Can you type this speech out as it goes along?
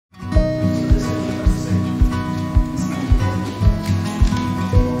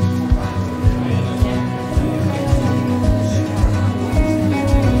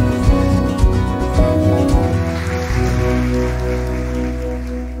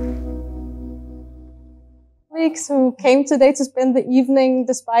colleagues who came today to spend the evening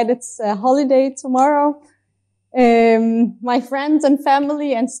despite its holiday tomorrow. My friends and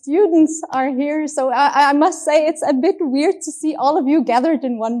family and students are here, so I must say it's a bit weird to see all of you gathered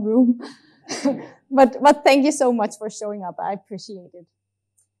in one room. but thank you so much for showing up. I appreciate it.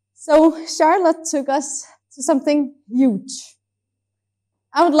 So Charlotte took us to something huge.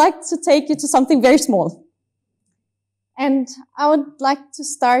 I would like to take you to something very small. And I would like to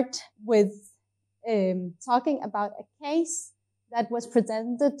start with talking about a case that was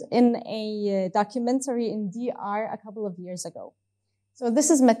presented in a documentary in DR a couple of years ago. So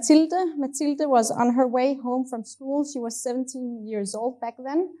this is Mathilde. Mathilde was on her way home from school. She was 17 years old back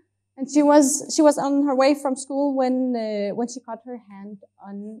then. And she was on her way from school when she caught her hand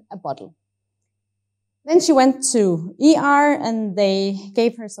on a bottle. Then she went to ER and they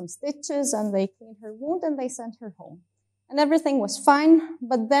gave her some stitches and they cleaned her wound and they sent her home. And everything was fine.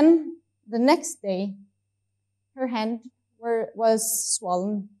 But then the next day, her hand was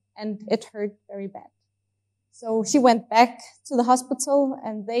swollen and it hurt very bad. So she went back to the hospital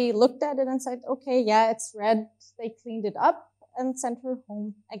and they looked at it and said, okay, yeah, it's red. They cleaned it up and sent her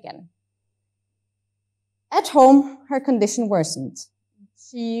home again. At home, her condition worsened.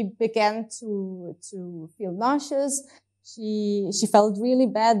 She began to feel nauseous. She felt really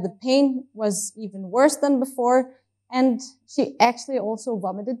bad. The pain was even worse than before. And she actually also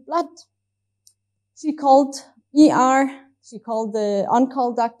vomited blood. She called ER. She called the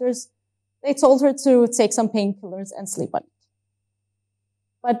on-call doctors. They told her to take some painkillers and sleep on it.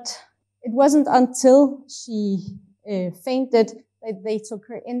 But it wasn't until she fainted that they took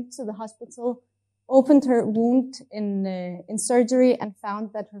her into the hospital, opened her wound in surgery, and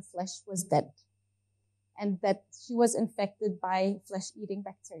found that her flesh was dead and that she was infected by flesh-eating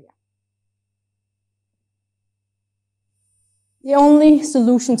bacteria. The only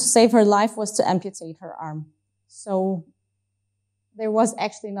solution to save her life was to amputate her arm. So there was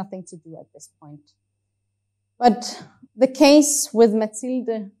actually nothing to do at this point. But the case with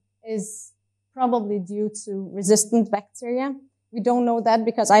Mathilde is probably due to resistant bacteria. We don't know that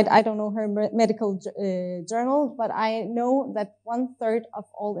because I don't know her medical journal, but I know that 1/3 of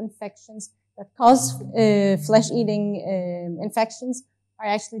all infections that cause flesh-eating infections are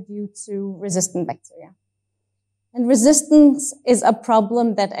actually due to resistant bacteria. And resistance is a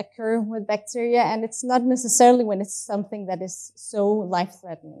problem that occurs with bacteria, and it's not necessarily when it's something that is so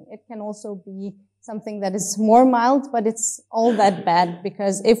life-threatening. It can also be something that is more mild, but it's all that bad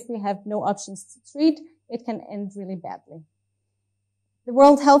because if we have no options to treat, it can end really badly. The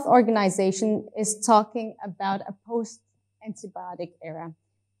World Health Organization is talking about a post-antibiotic era.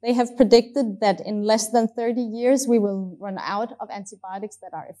 They have predicted that in less than 30 years, we will run out of antibiotics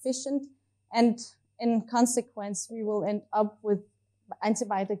that are efficient, and in consequence, we will end up with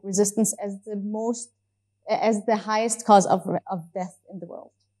antibiotic resistance as the highest cause of death in the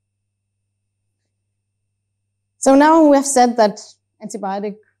world. So now we have said that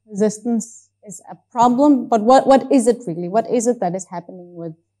antibiotic resistance is a problem, but what is it really? What is it that is happening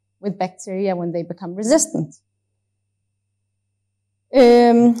with bacteria when they become resistant?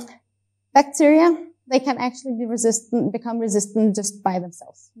 Bacteria, they can actually become resistant just by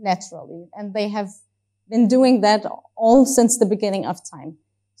themselves, naturally, and they have been doing that all since the beginning of time.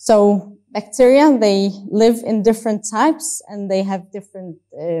 So bacteria, they live in different types and they have different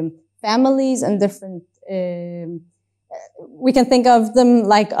families and different, we can think of them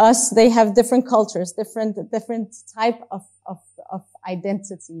like us. They have different cultures, different type of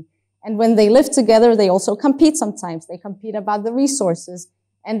identity. And when they live together, they also compete sometimes. They compete about the resources.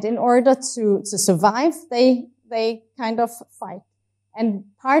 And in order to survive, they kind of fight. And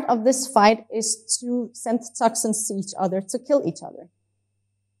part of this fight is to send toxins to each other to kill each other.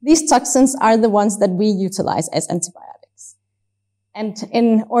 These toxins are the ones that we utilize as antibiotics. And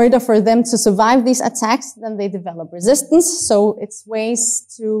in order for them to survive these attacks, then they develop resistance. So it's ways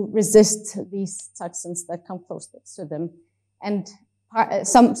to resist these toxins that come close to them. And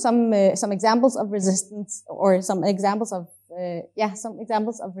some examples of resistance, or some examples of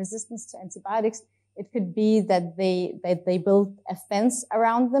resistance to antibiotics. It could be that they build a fence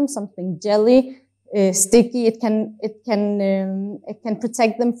around them, something jelly, sticky. It can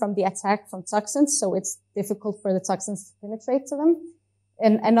protect them from the attack from toxins, so it's difficult for the toxins to penetrate to them.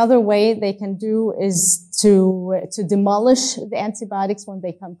 And another way they can do is to demolish the antibiotics when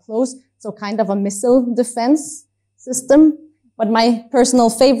they come close, so kind of a missile defense system. But my personal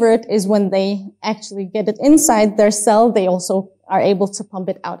favorite is when they actually get it inside their cell, they also are able to pump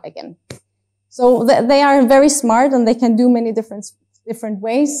it out again. So they are very smart and they can do many different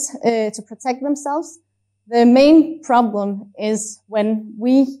ways to protect themselves. The main problem is when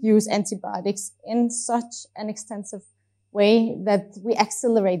we use antibiotics in such an extensive way that we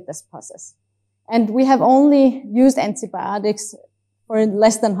accelerate this process. And we have only used antibiotics for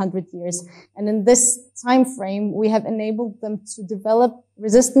less than 100 years. And in this time frame, we have enabled them to develop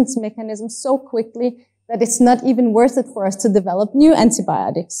resistance mechanisms so quickly that it's not even worth it for us to develop new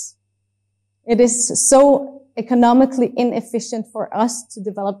antibiotics. It is so economically inefficient for us to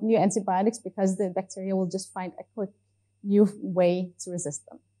develop new antibiotics because the bacteria will just find a quick new way to resist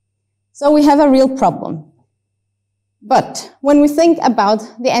them. So we have a real problem. But when we think about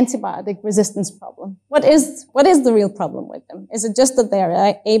the antibiotic resistance problem, what is the real problem with them? Is it just that they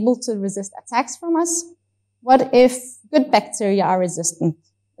are able to resist attacks from us? What if good bacteria are resistant?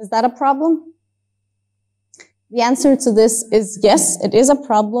 Is that a problem? The answer to this is yes, it is a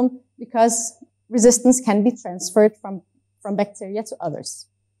problem because resistance can be transferred from bacteria to others.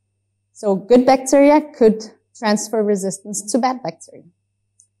 So good bacteria could transfer resistance to bad bacteria.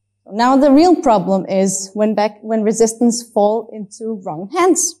 Now the real problem is when resistance fall into wrong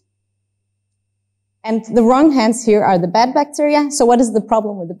hands. And the wrong hands here are the bad bacteria. So what is the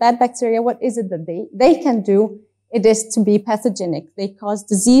problem with the bad bacteria? What is it that they can do? It is to be pathogenic. They cause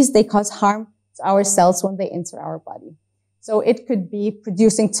disease, they cause harm to our cells when they enter our body. So it could be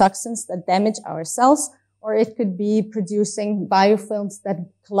producing toxins that damage our cells, or it could be producing biofilms that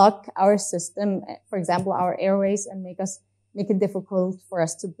clog our system, for example, our airways, and make it difficult for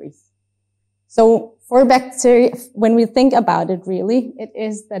us to breathe. So for bacteria, when we think about it really, it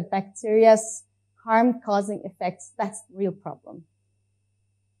is that bacteria's harm-causing effects, that's the real problem.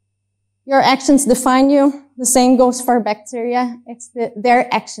 Your actions define you. The same goes for bacteria. It's their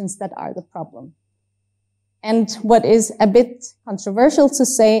actions that are the problem. And what is a bit controversial to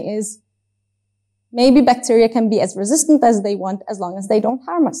say is maybe bacteria can be as resistant as they want as long as they don't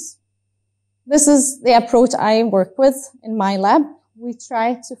harm us. This is the approach I work with in my lab. We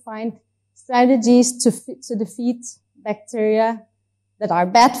try to find strategies to defeat bacteria that are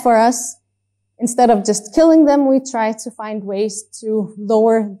bad for us. Instead of just killing them, we try to find ways to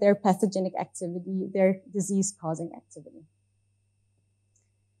lower their pathogenic activity, their disease-causing activity.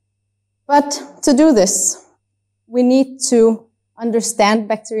 But to do this, we need to understand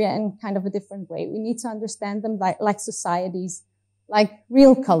bacteria in kind of a different way. We need to understand them like societies, like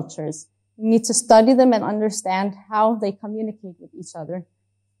real cultures. We need to study them and understand how they communicate with each other.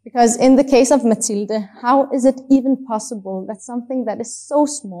 Because in the case of Mathilde, how is it even possible that something that is so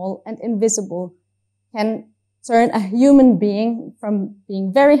small and invisible can turn a human being from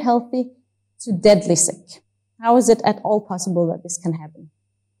being very healthy to deadly sick? How is it at all possible that this can happen?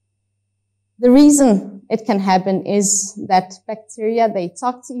 The reason it can happen is that bacteria, they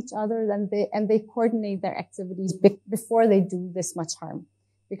talk to each other and they coordinate their activities before they do this much harm.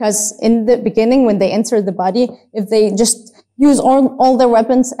 Because in the beginning, when they enter the body, if they just use all their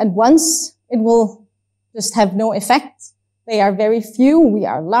weapons at once, it will just have no effect. They are very few, we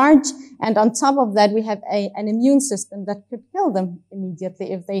are large, and on top of that, we have an immune system that could kill them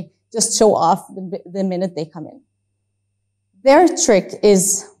immediately if they just show off the minute they come in. Their trick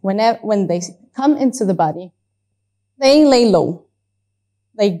is when they come into the body, they lay low.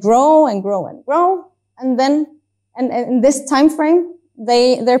 They grow and grow and grow, and then, and in this time frame,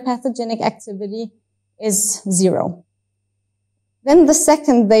 their pathogenic activity is 0. Then the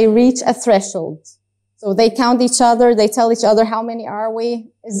second they reach a threshold, so they count each other, they tell each other how many are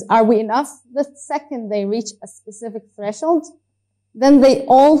we enough? The second they reach a specific threshold, then they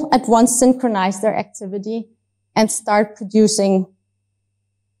all at once synchronize their activity and start producing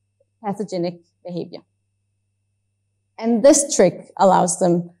pathogenic behavior. And this trick allows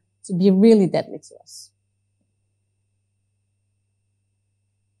them to be really deadly to us.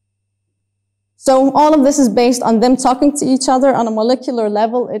 So all of this is based on them talking to each other on a molecular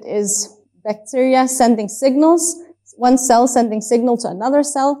level. It is bacteria sending signals, one cell sending signal to another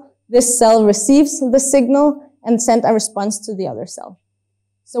cell. This cell receives the signal and sends a response to the other cell.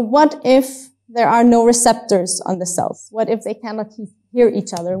 So what if there are no receptors on the cells? What if they cannot hear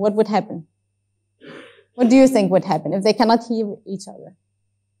each other? What would happen? What do you think would happen if they cannot hear each other?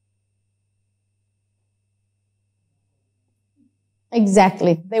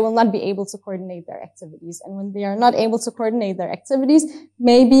 Exactly. They will not be able to coordinate their activities. And when they are not able to coordinate their activities,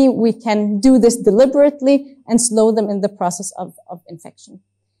 maybe we can do this deliberately and slow them in the process of infection.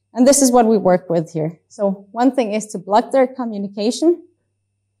 And this is what we work with here. So one thing is to block their communication.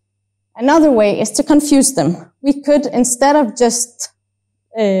 Another way is to confuse them. We could, instead of just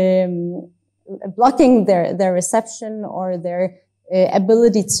blocking their reception or their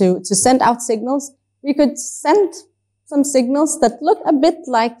ability to send out signals, we could send some signals that look a bit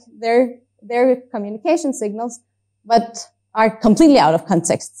like their their communication signals, but are completely out of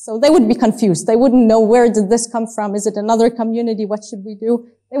context. So they would be confused. They wouldn't know, where did this come from? Is it another community? What should we do?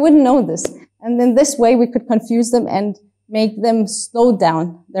 They wouldn't know this. And in this way, we could confuse them and make them slow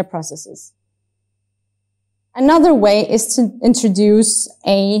down their processes. Another way is to introduce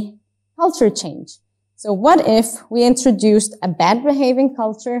a culture change. So what if we introduced a bad behaving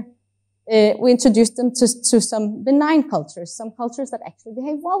culture? We introduced them to some benign cultures, some cultures that actually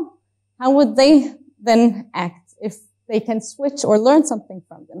behave well. How would they then act if they can switch or learn something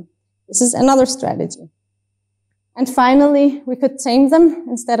from them? This is another strategy. And finally, we could tame them.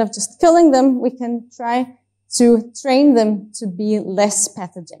 Instead of just killing them, we can try to train them to be less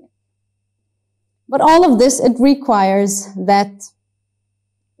pathogenic. But all of this, it requires that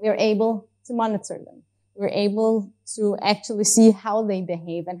we're able to monitor them. We're able to actually see how they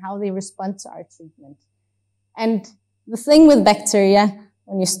behave and how they respond to our treatment. And the thing with bacteria,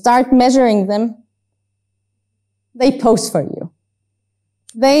 when you start measuring them, they pose for you.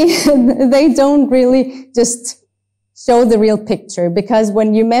 They don't really just show the real picture, because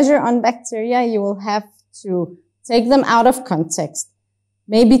when you measure on bacteria, you will have to take them out of context,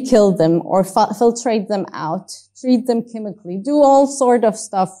 maybe kill them or filtrate them out, treat them chemically, do all sort of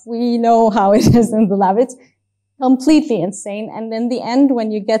stuff. We know how it is in the lab. It's completely insane. And in the end,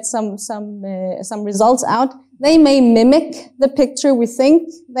 when you get some results out, they may mimic the picture we think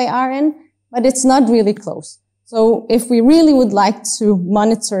they are in, but it's not really close. So if we really would like to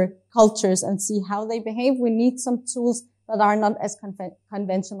monitor cultures and see how they behave, we need some tools that are not as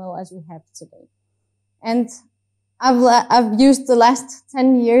conventional as we have today. And I've used the last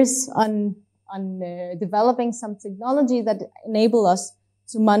 10 years on developing some technology that enable us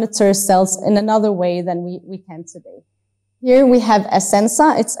to monitor cells in another way than we can today. Here we have a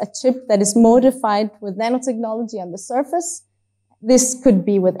sensor. It's a chip that is modified with nanotechnology on the surface. This could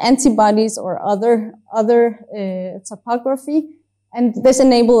be with antibodies or other topography. And this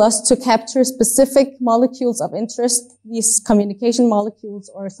enables us to capture specific molecules of interest, these communication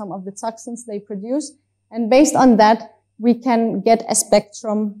molecules or some of the toxins they produce. And based on that, we can get a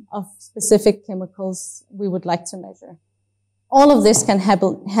spectrum of specific chemicals we would like to measure. All of this can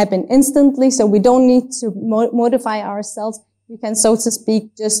happen instantly, so we don't need to modify our cells. We can, so to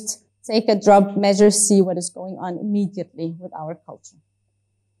speak, just take a drop, measure, see what is going on immediately with our culture.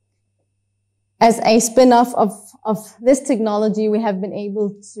 As a spin-off of this technology, we have been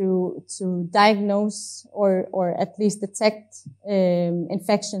able to diagnose or at least detect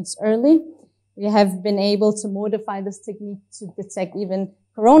infections early. We have been able to modify this technique to detect even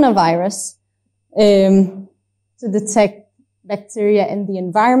coronavirus, to detect bacteria in the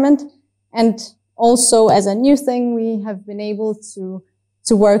environment. And also, as a new thing, we have been able to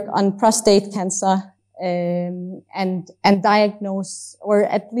work on prostate cancer and diagnose, or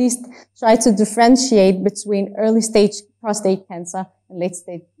at least try to differentiate between early stage prostate cancer and late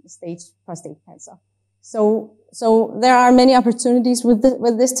stage prostate cancer. So there are many opportunities with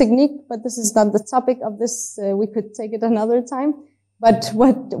this technique, but this is not the topic of this. We could take it another time. But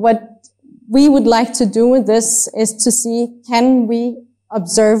what we would like to do with this is to see, can we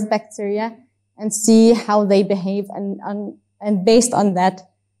observe bacteria and see how they behave, and based on that,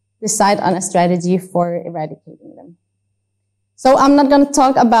 decide on a strategy for eradicating them. So I'm not going to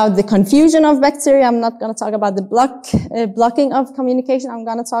talk about the confusion of bacteria. I'm not going to talk about the blocking of communication. I'm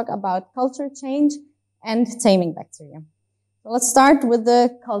going to talk about culture change and taming bacteria. So let's start with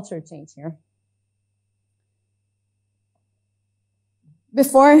the culture change here.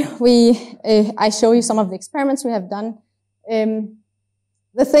 Before I show you some of the experiments we have done,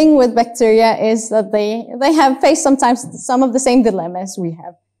 the thing with bacteria is that they have faced sometimes some of the same dilemmas we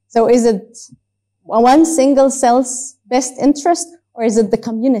have. So is it one single cell's best interest, or is it the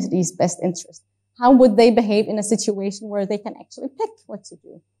community's best interest? How would they behave in a situation where they can actually pick what to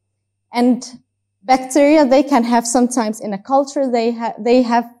do? And bacteria, they can have sometimes in a culture, they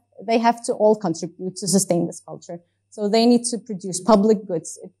have to all contribute to sustain this culture. So they need to produce public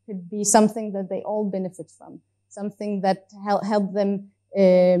goods. It could be something that they all benefit from, something that help them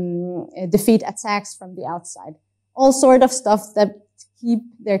defeat attacks from the outside. All sort of stuff that keep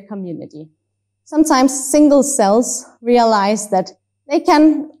their community. Sometimes single cells realize that they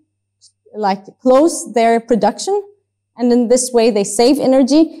can close their production, and in this way they save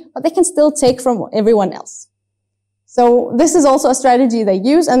energy, but they can still take from everyone else. So this is also a strategy they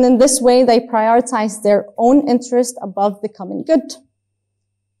use, and in this way they prioritize their own interest above the common good.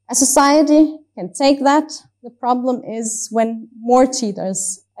 A society can take that. The problem is when more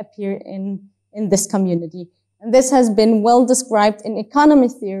cheaters appear in this community. And this has been well described in economy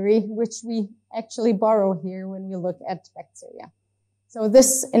theory, which we actually borrow here when we look at bacteria. So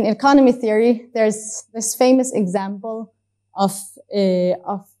this, in economy theory, there's this famous example of a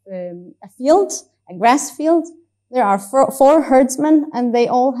field, a grass field. There are four herdsmen, and they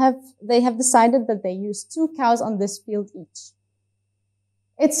have decided that they use 2 cows on this field each.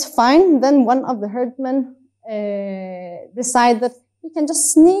 It's fine. Then one of the herdsmen decide that he can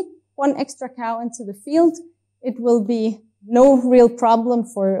just sneak 1 extra cow into the field. It will be no real problem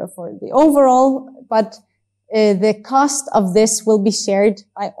for the overall, but the cost of this will be shared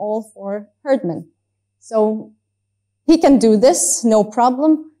by all 4 herdmen. So he can do this, no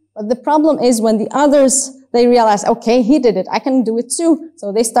problem. But the problem is when the others, they realize, okay, he did it, I can do it too.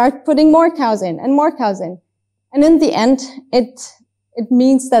 So they start putting more cows in and more cows in. And in the end, it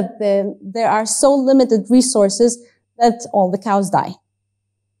means that there are so limited resources that all the cows die.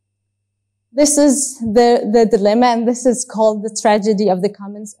 This is the dilemma, and this is called the tragedy of the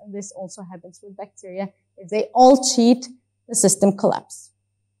commons, and this also happens with bacteria. If they all cheat, the system collapses.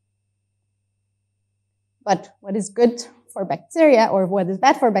 But what is good for bacteria, or what is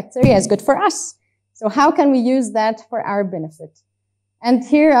bad for bacteria, is good for us. So how can we use that for our benefit? And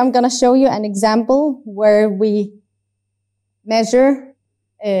here I'm going to show you an example where we measure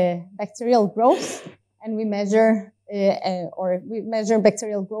bacterial growth, and we measure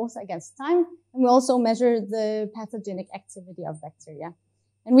bacterial growth against time, and we also measure the pathogenic activity of bacteria.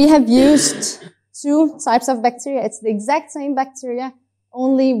 And we have used 2 types of bacteria. It's the exact same bacteria,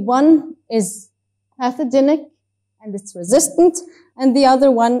 only one is pathogenic and it's resistant, and the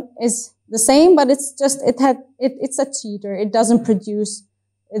other one is the same, but it's a cheater. It doesn't produce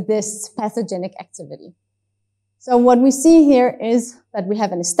this pathogenic activity. So what we see here is that we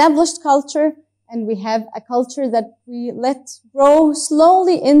have an established culture, and we have a culture that we let grow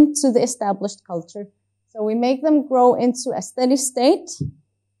slowly into the established culture. So we make them grow into a steady state,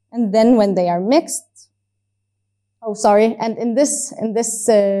 and then when they are mixed, and in this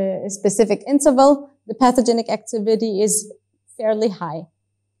specific interval, the pathogenic activity is fairly high.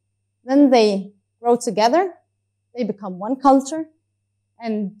 Then they grow together, they become one culture,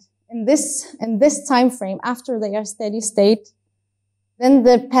 and in this time frame, after they are steady state, then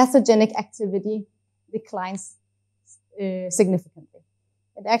the pathogenic activity declines significantly.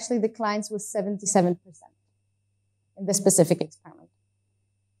 It actually declines with 77% in this specific experiment.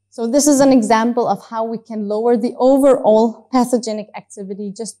 So this is an example of how we can lower the overall pathogenic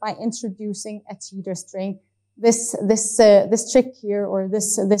activity just by introducing a cheater strain. This trick here, or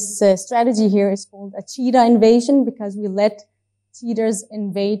this strategy here, is called a cheetah invasion, because we let cheaters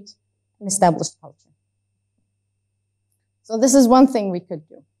invade an established culture. So this is one thing we could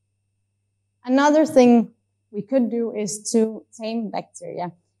do. Another thing we could do is to tame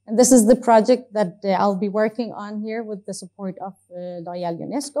bacteria. And this is the project that I'll be working on here with the support of Royal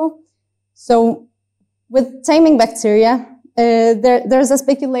UNESCO. So with taming bacteria, there's a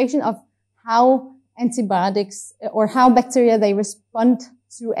speculation of how antibiotics, or how bacteria, they respond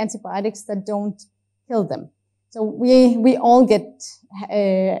to antibiotics that don't kill them. So we all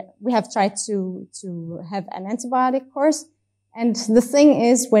we have tried to have an antibiotic course. And the thing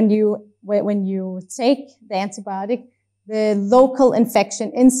is, when you take the antibiotic, the local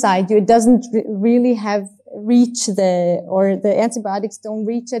infection inside you, it doesn't really reach the antibiotics don't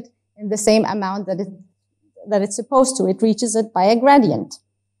reach it in the same amount that it's supposed to. It reaches it by a gradient,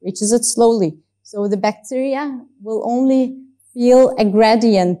 reaches it slowly. So the bacteria will only feel a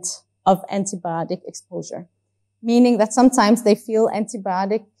gradient of antibiotic exposure, meaning that sometimes they feel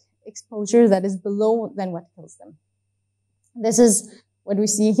antibiotic exposure that is below than what kills them. This is what we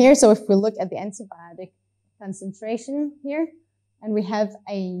see here. So if we look at the antibiotic concentration here, and we have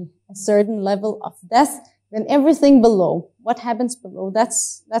a certain level of death, then everything below, what happens below,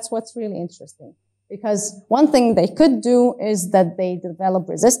 that's what's really interesting. Because one thing they could do is that they develop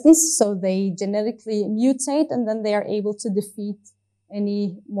resistance, so they genetically mutate, and then they are able to defeat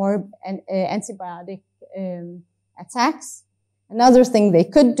any more antibiotic attacks. Another thing they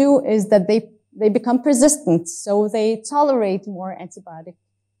could do is that they become persistent, so they tolerate more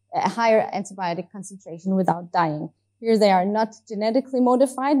a higher antibiotic concentration without dying. Here they are not genetically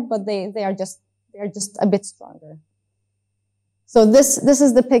modified, but they are just a bit stronger. So this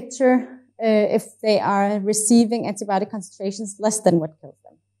is the picture if they are receiving antibiotic concentrations less than what kills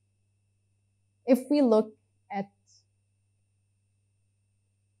them. If we look at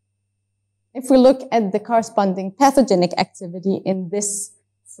the corresponding pathogenic activity in this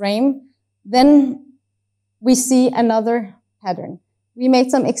frame, then we see another pattern. We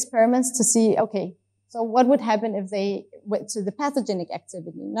made some experiments to see, okay, so what would happen if they went to the pathogenic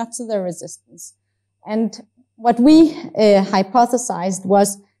activity, not to the resistance? And what we hypothesized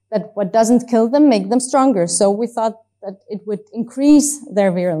was that what doesn't kill them make them stronger. So we thought that it would increase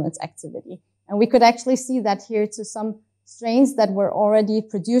their virulence activity. And we could actually see that here to some strains that were already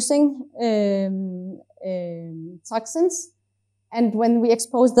producing toxins. And when we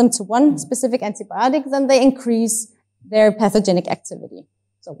expose them to one specific antibiotic, then they increase their pathogenic activity.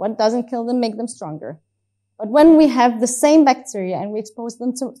 So what doesn't kill them make them stronger. But when we have the same bacteria and we expose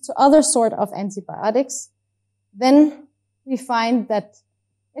them to other sort of antibiotics, then we find that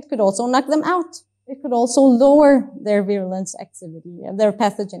it could also knock them out. It could also lower their virulence activity, their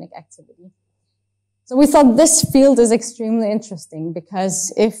pathogenic activity. So we thought this field is extremely interesting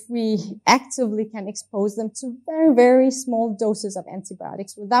because if we actively can expose them to very, very small doses of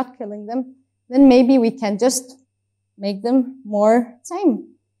antibiotics without killing them, then maybe we can just make them more tame.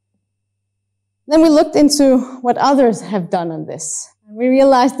 Then we looked into what others have done on this. And we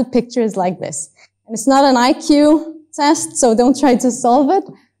realized the picture is like this. And it's not an IQ test, so don't try to solve it.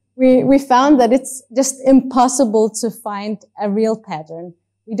 We found that it's just impossible to find a real pattern.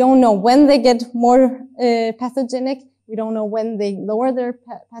 We don't know when they get more pathogenic. We don't know when they lower their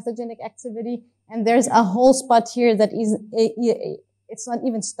pathogenic activity. And there's a whole spot here that is, it's not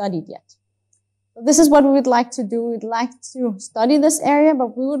even studied yet. So this is what we would like to do. We'd like to study this area,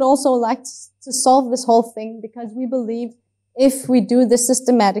 but we would also like to solve this whole thing because we believe if we do this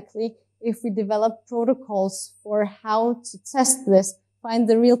systematically, if we develop protocols for how to test this, find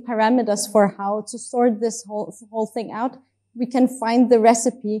the real parameters for how to sort this whole thing out, we can find the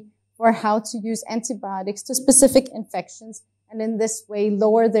recipe for how to use antibiotics to specific infections and in this way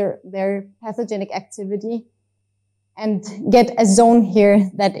lower their pathogenic activity and get a zone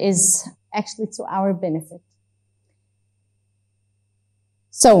here that is actually to our benefit.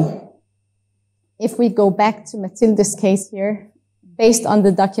 So, if we go back to Mathilde's case here, based on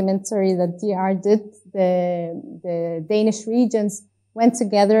the documentary that DR did, the Danish regions went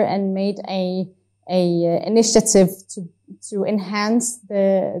together and made a initiative to enhance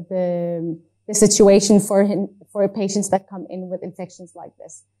the situation for patients that come in with infections like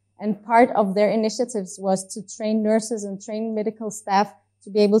this. And part of their initiatives was to train nurses and train medical staff to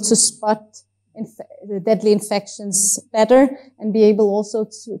be able to spot the deadly infections better and be able also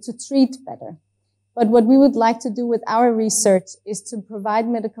to treat better. But what we would like to do with our research is to provide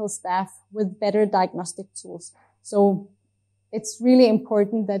medical staff with better diagnostic tools. So it's really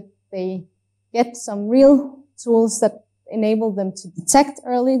important that they get some real tools that enable them to detect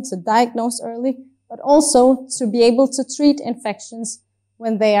early, to diagnose early, but also to be able to treat infections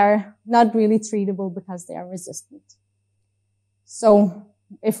when they are not really treatable because they are resistant. So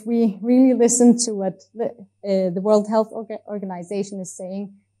if we really listen to what the World Health Organization is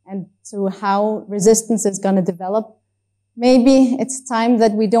saying and to how resistance is going to develop, maybe it's time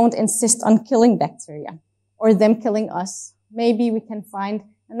that we don't insist on killing bacteria or them killing us. Maybe we can find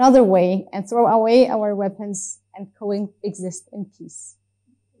another way and throw away our weapons and coexist in peace.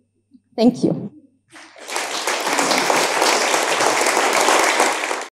 Thank you.